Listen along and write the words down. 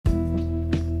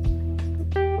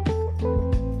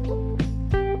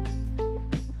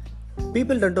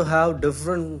People tend to have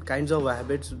different kinds of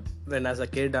habits when as a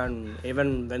kid, and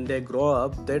even when they grow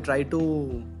up they try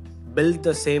to build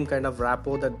the same kind of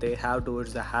rapport that they have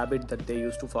towards the habit that they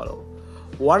used to follow.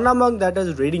 One among that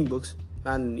is reading books.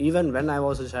 And even when I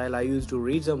was a child I used to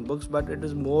read some books, but it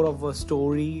is more of a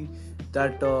story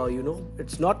that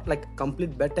it's not like a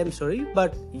complete bedtime story.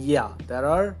 But yeah,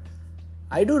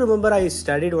 I do remember I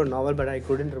studied one novel, but I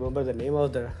couldn't remember the name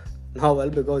of the novel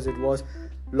because it was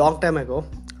long time ago.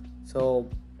 So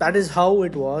that is how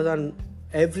it was, and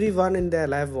everyone in their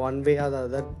life, one way or the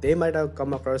other, they might have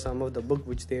come across some of the book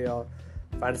which they are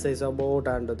fantasize about,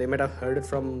 and they might have heard it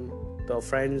from the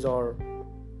friends or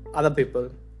other people.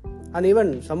 And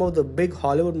even some of the big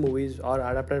Hollywood movies are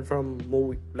adapted from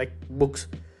books.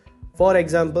 For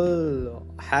example,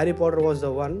 Harry Potter was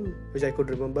the one which I could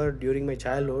remember during my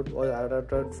childhood, was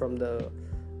adapted from the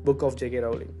book of J.K.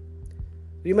 Rowling.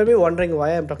 You might be wondering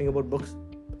why I'm talking about books.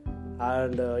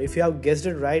 And if you have guessed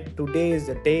it right, today is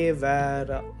the day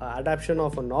where adaptation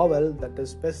of a novel that is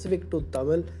specific to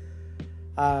Tamil.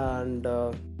 And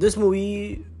this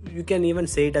movie, you can even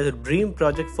say it as a dream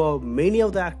project for many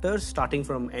of the actors, starting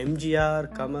from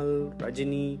MGR, Kamal,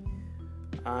 Rajini,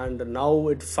 and now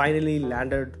it finally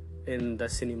landed in the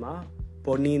cinema,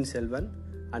 Ponniyin Selvan.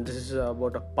 And this is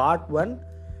about a part 1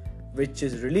 which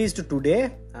is released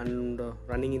today and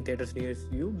running in theaters near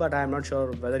you, but I am not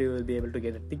sure whether you will be able to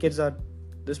get tickets at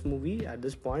this movie at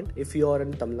this point if you are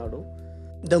in Tamil Nadu.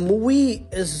 The movie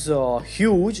is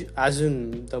huge, as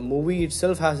in the movie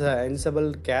itself has an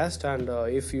ensemble cast, and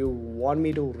if you want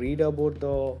me to read about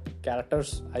the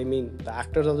characters, the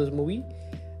actors of this movie,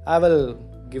 I will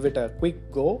give it a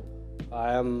quick go.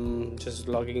 I am just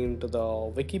logging into the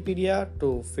Wikipedia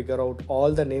to figure out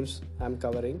all the names I am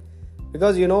covering,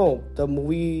 because the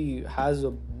movie has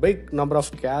a big number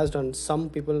of cast and some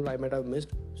people I might have missed.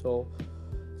 So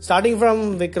starting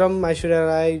from Vikram, Aishwarya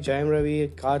Rai, Jayam Ravi,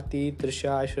 Karthi,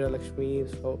 Trisha, Aishwarya Lakshmi,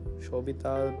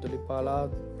 Shobita,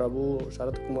 Dulipala, Prabhu,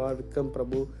 Sharat Kumar, Vikram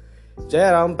Prabhu,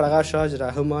 Jayaram, Prakash Raj,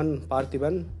 Rahman,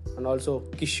 Parthiban, and also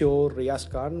Kishore, Riyaz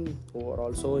Khan, who are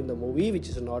also in the movie, which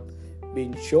is not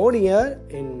being shown here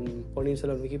in Ponniyin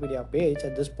Selvan Wikipedia page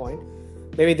at this point.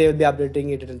 Maybe they will be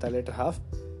updating it in the later half.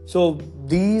 So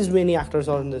these many actors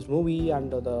are in this movie,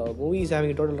 and the movie is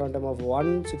having a total runtime of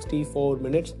 164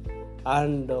 minutes.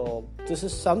 And this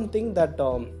is something that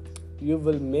you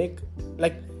will make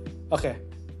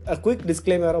a quick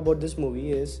disclaimer about this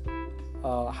movie is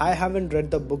I haven't read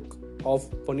the book of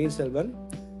Ponniyin Selvan.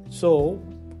 So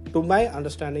to my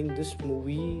understanding, this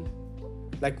movie,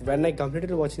 when I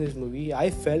completed watching this movie, I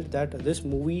felt that this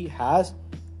movie has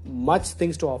much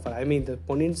things to offer. The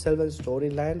Ponniyin Selvan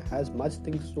storyline has much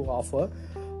things to offer,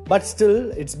 but still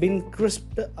it's been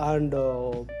crisped and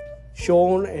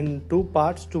shown in 2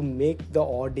 parts to make the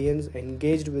audience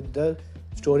engaged with the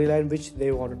storyline which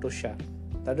they wanted to share.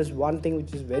 That is one thing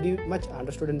which is very much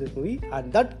understood in this movie,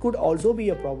 and that could also be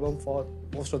a problem for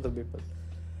most of the people.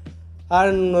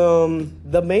 And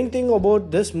the main thing about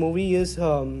this movie is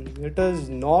it is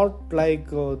not like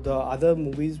the other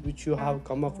movies which you have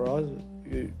come across,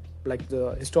 like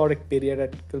the historic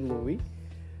periodical movie.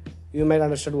 You might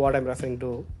understand what I'm referring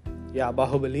to. Yeah,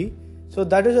 Bahubali. So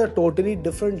that is a totally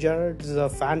different genre. It is a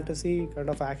fantasy kind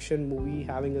of action movie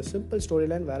having a simple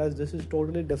storyline, whereas this is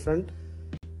totally different.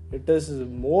 It is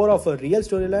more of a real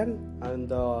storyline, and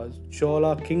the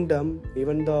Chola kingdom,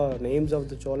 even the names of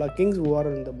the Chola kings who are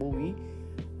in the movie,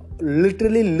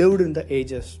 literally lived in the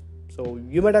ages. So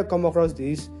you might have come across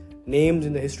these names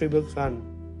in the history books, and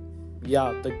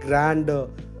the grand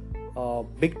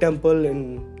big temple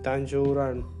in Tanjore,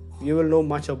 and you will know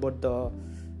much about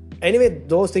anyway,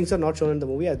 those things are not shown in the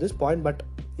movie at this point, but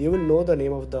you will know the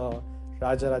name of the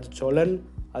Raja Cholan,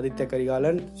 Aditya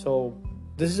Karigalan. So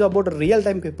this is about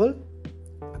real-time people,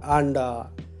 and a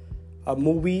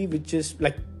movie which is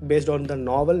based on the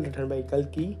novel written by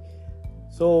Kalki.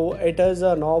 So it is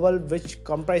a novel which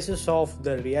comprises of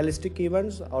the realistic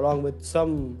events along with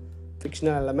some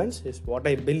fictional elements, is what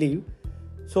I believe.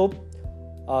 So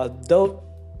the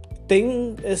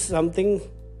thing is something.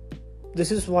 This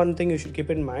is one thing you should keep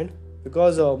in mind,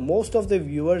 because most of the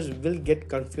viewers will get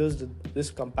confused with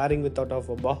this comparing with that of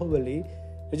a Bahubali,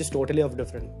 which is totally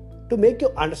different. To make you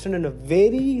understand in a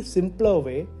very simpler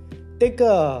way, take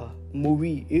a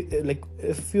movie,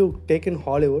 if you take in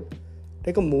Hollywood,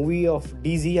 take a movie of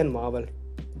DC and Marvel.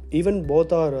 Even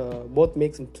both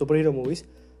make superhero movies.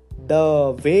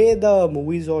 The way the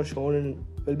movies are shown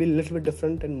will be a little bit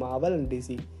different in Marvel and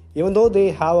DC. Even though they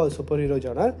have a superhero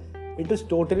genre, it is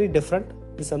totally different.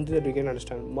 It's something that you can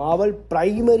understand. Marvel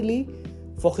primarily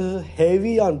focuses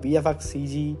heavy on VFX,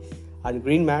 CG and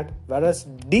green mat, whereas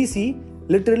DC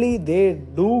literally they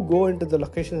do go into the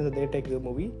locations that they take the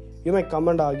movie. You might come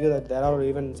and argue that there are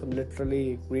even some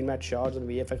literally green mat shots and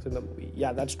VFX in the movie.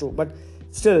 Yeah, that's true. But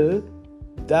still,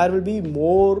 there will be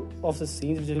more of the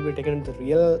scenes which will be taken in the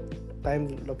real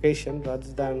time location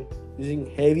rather than using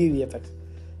heavy VFX.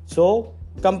 So,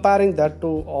 comparing that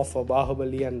to of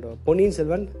Bahubali and Ponniyin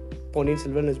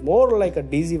Selvan is more like a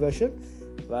DC version,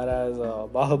 whereas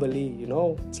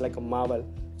Bahubali, it's like a Marvel.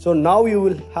 So now you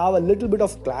will have a little bit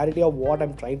of clarity of what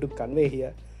I'm trying to convey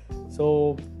here.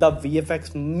 So the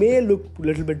VFX may look a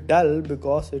little bit dull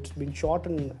because it's been shot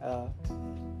in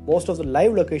most of the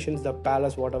live locations, the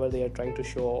palace, whatever they are trying to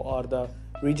show, or the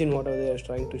region, whatever they are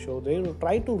trying to show. They will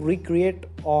try to recreate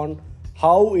on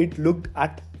how it looked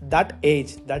at that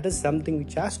age. That is something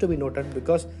which has to be noted,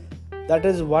 because that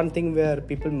is one thing where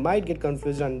people might get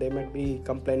confused and they might be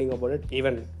complaining about it.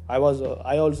 Even I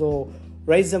also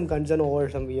raised some concern over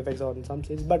some VFX on some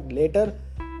scenes, but later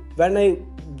when I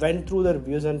went through the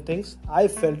reviews and things, I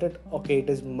felt it, okay, it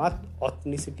is much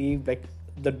authenticity, like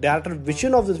the director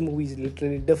vision of this movie is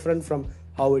literally different from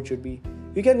how it should be.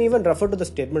 You can even refer to the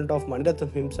statement of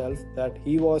Maniratnam himself, that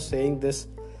he was saying this: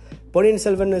 Ponniyin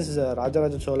Selvan is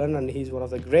Rajaraja Cholan and he is one of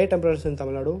the great emperors in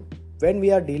Tamil Nadu. When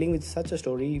we are dealing with such a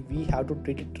story, we have to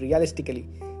treat it realistically.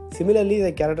 Similarly,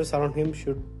 the characters around him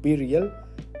should be real.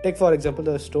 Take for example,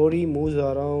 the story moves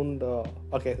around,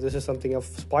 okay, this is something of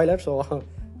spoiler, so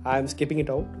I am skipping it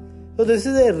out. So this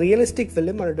is a realistic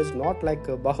film and it is not like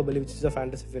Bahubali, which is a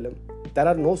fantasy film. There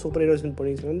are no superheroes in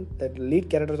Ponniyin Selvan. The lead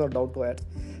characters are down to earth.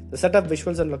 The set of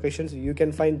visuals and locations, you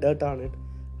can find dirt on it.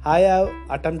 I have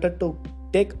attempted to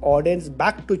take audience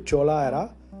back to Chola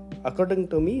era. According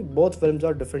to me, both films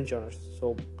are different genres.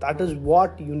 So that is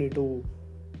what you need to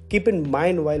keep in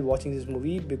mind while watching this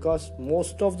movie, because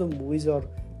most of the movies are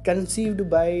conceived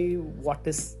by what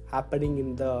is happening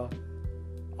in the,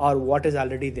 or what is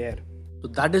already there. So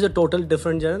that is a total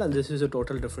different genre and this is a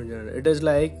total different genre. It is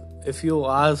like if you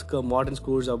ask modern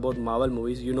schools about Marvel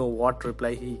movies, you know what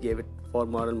reply he gave it for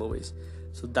Marvel movies.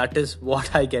 So that is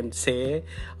what I can say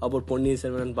about Ponniyin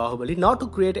Selvan and Bahubali. Not to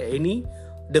create any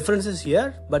differences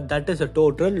here, but that is a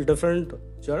total different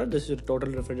genre. This is a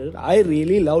total different genre. I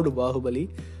really loved Bahubali.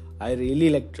 I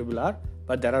really like RRR.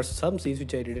 But there are some scenes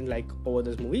which I didn't like over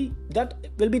this movie. That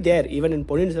will be there. Even in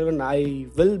Ponniyin Selvan, I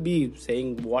will be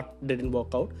saying what didn't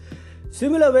work out.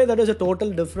 Similar way, that is a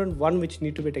total different one which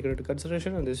need to be taken into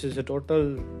consideration, and this is a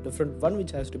total different one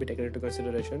which has to be taken into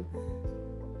consideration.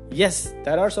 Yes,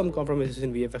 there are some compromises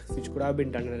in VFX which could have been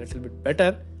done a little bit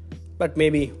better, but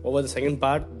maybe over the second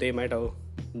part they might have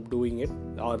doing it,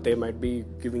 or they might be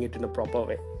giving it in a proper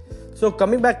way. So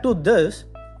coming back to this,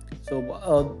 so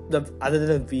the other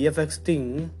than the VFX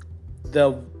thing,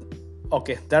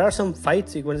 there are some fight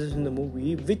sequences in the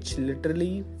movie which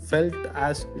literally felt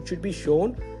as it should be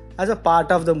shown as a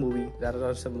part of the movie. There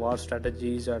are some war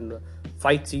strategies and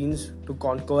fight scenes to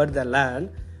conquer the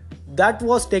land. That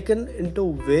was taken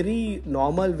into very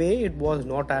normal way. It was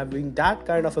not having that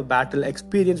kind of a battle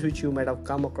experience which you might have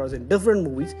come across in different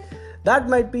movies. That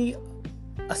might be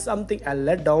something a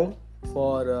letdown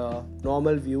for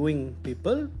normal viewing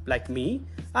people like me.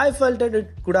 I felt that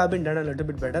it could have been done a little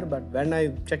bit better, but when I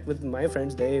checked with my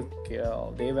friends, they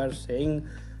were saying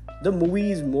the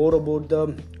movie is more about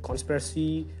the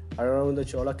conspiracy around the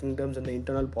Chola kingdoms and the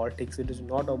internal politics. It is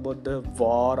not about the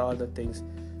war or the things.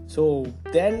 So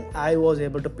then I was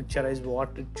able to picturize what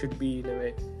it should be in a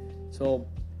way. So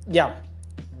yeah,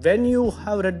 when you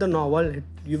have read the novel,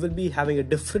 you will be having a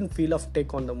different feel of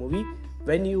take on the movie.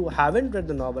 When you haven't read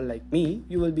the novel like me,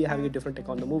 you will be having a different take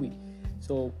on the movie.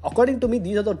 So according to me,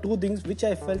 these are the two things which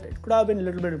I felt it could have been a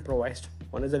little bit improvised.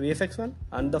 One is the VFX one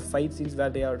and the fight scenes where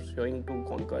they are showing to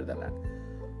conquer the land.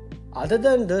 Other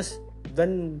than this,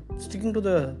 when sticking to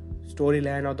the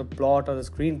storyline or the plot or the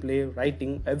screenplay,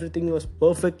 writing, everything was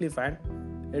perfectly fine.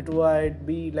 It would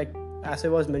be like, as I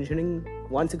was mentioning,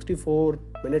 164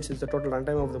 minutes is the total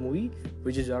runtime of the movie,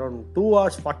 which is around 2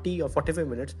 hours 40 or 45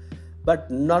 minutes.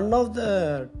 But none of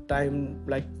the time,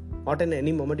 like not in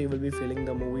any moment you will be feeling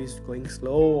the movie is going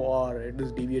slow or it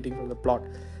is deviating from the plot.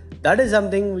 That is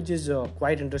something which is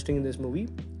quite interesting in this movie.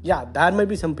 Yeah, there might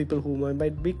be some people who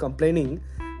might be complaining,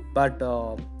 but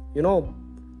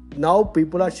now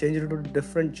people are changing to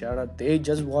different genre. They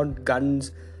just want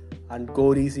guns and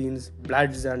gory scenes,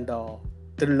 bloods and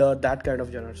thriller, that kind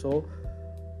of genre. So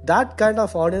that kind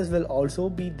of audience will also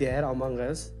be there among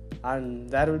us, and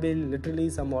there will be literally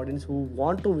some audience who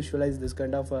want to visualize this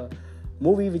kind of a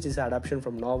movie which is adaptation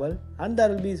from novel, and there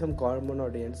will be some common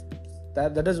audience.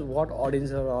 That is what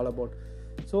audiences are all about.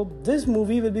 So this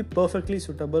movie will be perfectly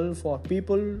suitable for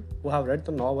people who have read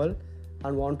the novel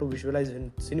and want to visualize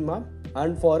in cinema,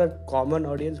 and for a common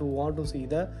audience who want to see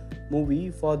the movie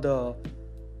for the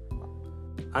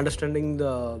understanding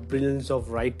the brilliance of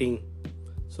writing.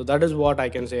 So that is what I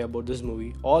can say about this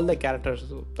movie. All the characters,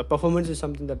 the performance is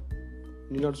something that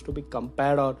needs to be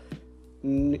compared, or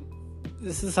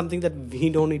this is something that we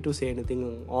don't need to say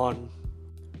anything on.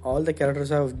 All the characters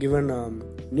have given a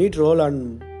neat role,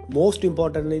 and most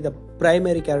importantly the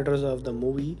primary characters of the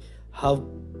movie have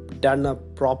done a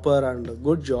proper and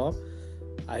good job.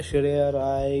 Aishwarya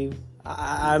Rai,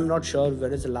 I'm not sure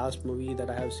when is the last movie that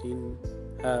I have seen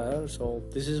her, so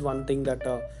this is one thing that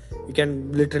you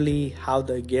can literally have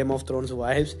the Game of Thrones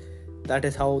vibes. That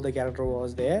is how the character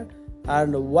was there.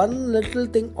 And one little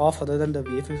thing off other than the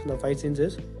VFX and the fight scenes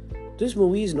is, this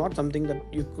movie is not something that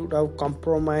you could have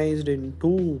compromised in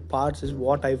two parts, is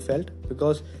what I felt,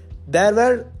 because there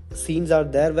were scenes, or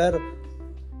there were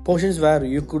portions where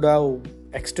you could have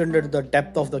extended the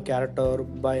depth of the character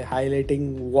by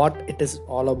highlighting what it is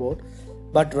all about,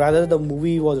 but rather the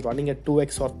movie was running at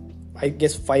 2x or I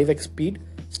guess 5x speed,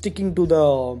 sticking to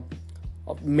the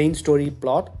main story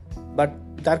plot. But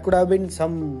there could have been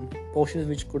some portions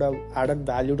which could have added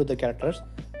value to the characters.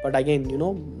 But again,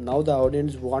 now the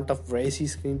audience want a racy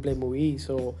screenplay movie,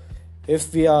 so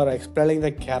if we are expelling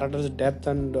the characters' depth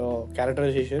and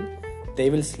characterization, they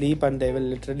will sleep and they will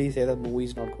literally say the movie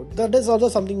is not good. That is also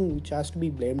something which has to be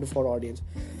blamed for audience.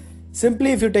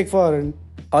 Simply, if you take for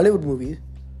Hollywood movies,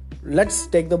 let's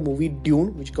take the movie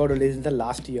Dune, which got released in the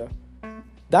last year.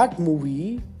 That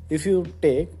movie, if you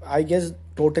take, I guess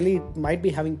totally it might be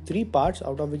having 3 parts,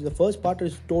 out of which the first part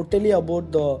is totally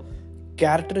about the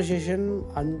characterization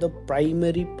and the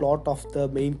primary plot of the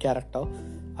main character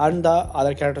and the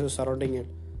other characters surrounding it.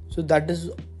 So that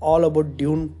is all about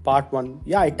Dune part 1.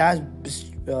 Yeah, it has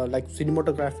like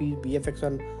cinematography, VFX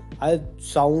and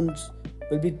sounds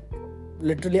will be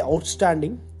literally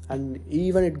outstanding, and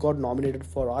even it got nominated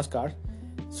for Oscars.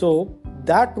 So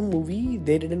that movie,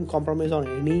 they didn't compromise on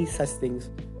any such things,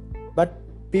 but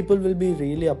people will be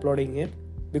really applauding it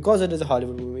because it is a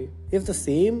Hollywood movie. If the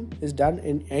same is done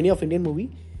in any of Indian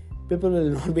movie, people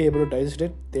will not be able to digest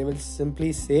it. They will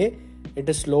simply say it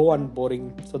is slow and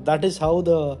boring. So that is how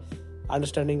the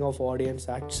understanding of audience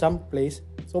at some place.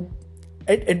 So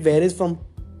it varies from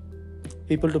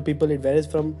people to people. It varies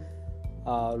from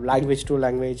language to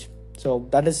language. So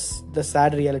that is the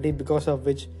sad reality, because of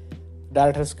which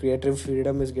director's creative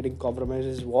freedom is getting compromised,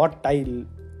 is what I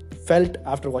felt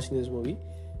after watching this movie.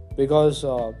 Because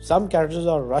some characters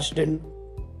are rushed in,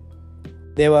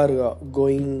 they were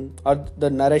going, or the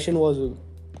narration was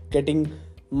getting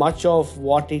much of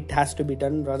what it has to be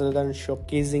done rather than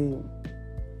showcasing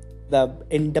the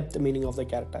in-depth meaning of the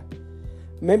character.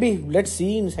 Maybe let's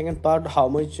see in second part how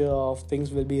much of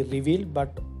things will be revealed,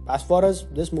 but as far as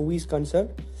this movie is concerned,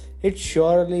 it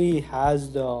surely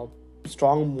has the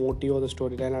strong motive of the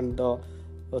storyline and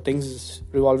the things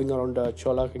revolving around the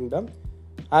Chola kingdom.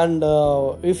 And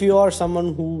if you are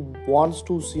someone who wants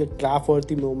to see a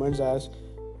craft-worthy moments as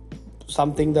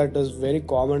something that is very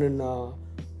common in a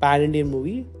pan-Indian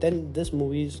movie, then this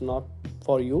movie is not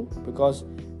for you, because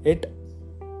it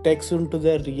takes into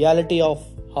the reality of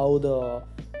how the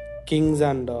kings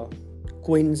and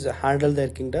queens handle their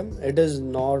kingdom. It is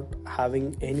not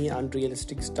having any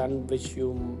unrealistic stunt which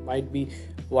you might be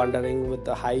wondering with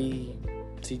the high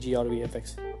CG or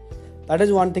VFX. That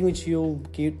is one thing which you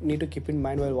need to keep in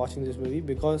mind while watching this movie,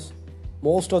 because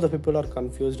most of the people are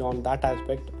confused on that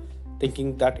aspect,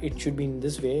 thinking that it should be in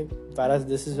this way, whereas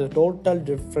this is a total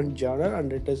different genre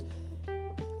and it is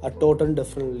a total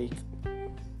different league.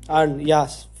 And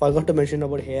yes, forgot to mention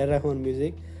about A.R. Rahman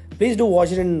music. Please do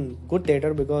watch it in good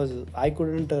theater, because I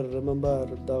couldn't remember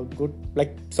the good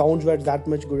sounds were that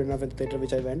much good enough in the theater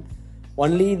which I went.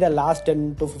 Only the last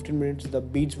 10 to 15 minutes the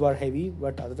beats were heavy,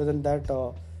 but other than that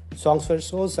songs were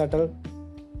so subtle,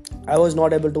 I was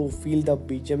not able to feel the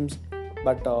BGMs.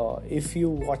 But if you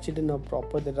watch it in a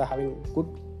proper theater having good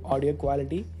audio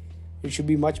quality, it should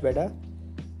be much better.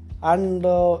 And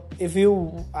if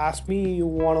you ask me, you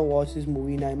want to watch this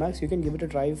movie in IMAX, you can give it a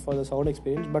try for the sound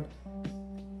experience. But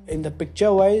in the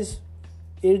picture wise,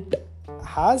 it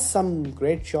has some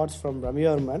great shots from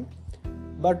Mview,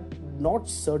 but not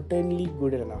certainly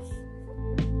good enough.